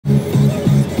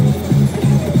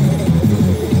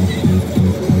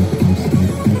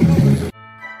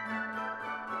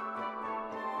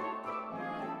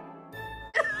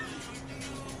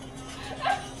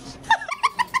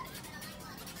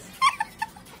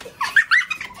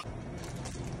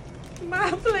my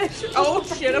pleasure. Oh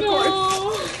shit, of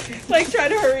course. Like, try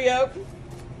to hurry up.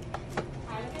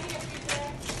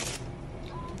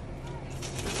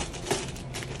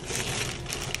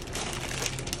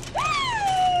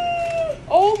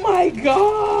 Oh my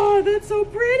god, that's so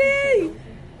pretty.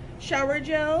 Shower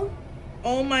gel.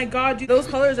 Oh my god, dude, those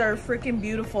colors are freaking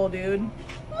beautiful, dude. Look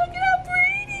at how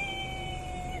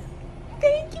pretty.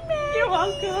 Thank you, man. You're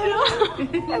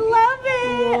welcome. I love it.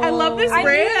 Whoa. I love this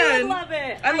brand. I love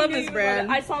it. I love this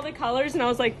brand. I saw the colors and I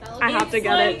was like, I have to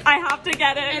get it. I have to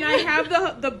get it. And I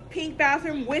have the pink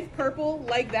bathroom with purple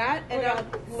like that, and I'm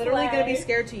literally gonna be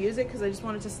scared to use it because I just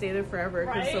want it to stay there forever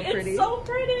because it's so pretty. It's so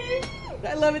pretty.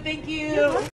 I love it. Thank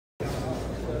you.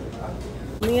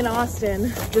 Me and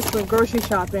Austin just went grocery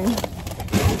shopping.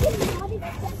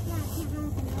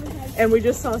 And we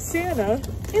just saw Santa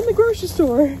in the grocery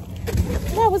store.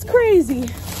 That was crazy.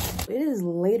 It is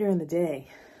later in the day,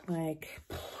 like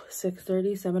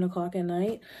 6:30, 7 o'clock at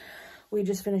night. We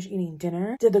just finished eating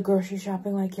dinner. Did the grocery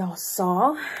shopping like y'all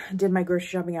saw. Did my grocery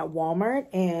shopping at Walmart.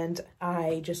 And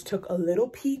I just took a little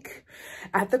peek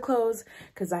at the clothes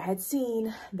because I had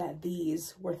seen that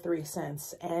these were 3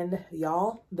 cents. And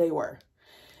y'all, they were.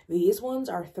 These ones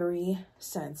are 3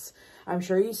 cents. I'm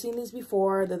sure you've seen these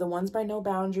before. They're the ones by No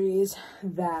Boundaries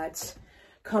that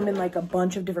come in like a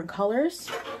bunch of different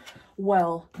colors.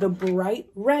 Well, the bright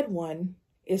red one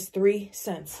is 3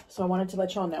 cents. So I wanted to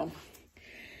let y'all know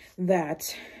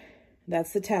that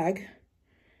that's the tag.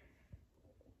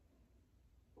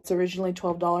 It's originally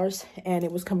 $12 and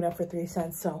it was coming up for 3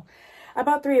 cents. So I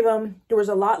bought 3 of them. There was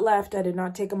a lot left. I did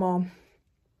not take them all.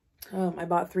 I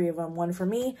bought 3 of them. One for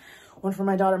me, one for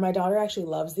my daughter. My daughter actually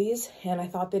loves these, and I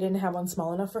thought they didn't have one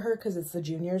small enough for her because it's the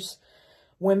juniors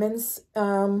women's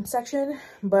section,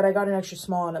 but I got an extra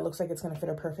small and it looks like it's going to fit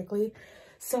her perfectly.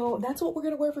 So that's what we're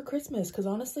going to wear for Christmas, because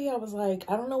honestly, I was like,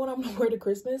 I don't know what I'm going to wear to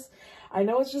Christmas. I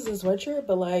know it's just a sweatshirt,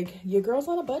 but like, your girl's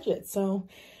on a budget. So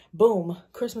boom,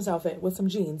 Christmas outfit with some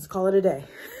jeans, call it a day.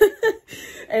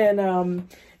 And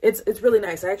it's really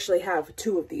nice. I actually have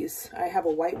 2 of these. I have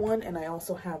a white one and I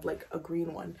also have like a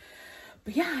green one.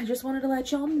 But yeah, I just wanted to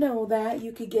let y'all know that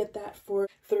you could get that for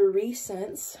 3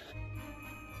 cents.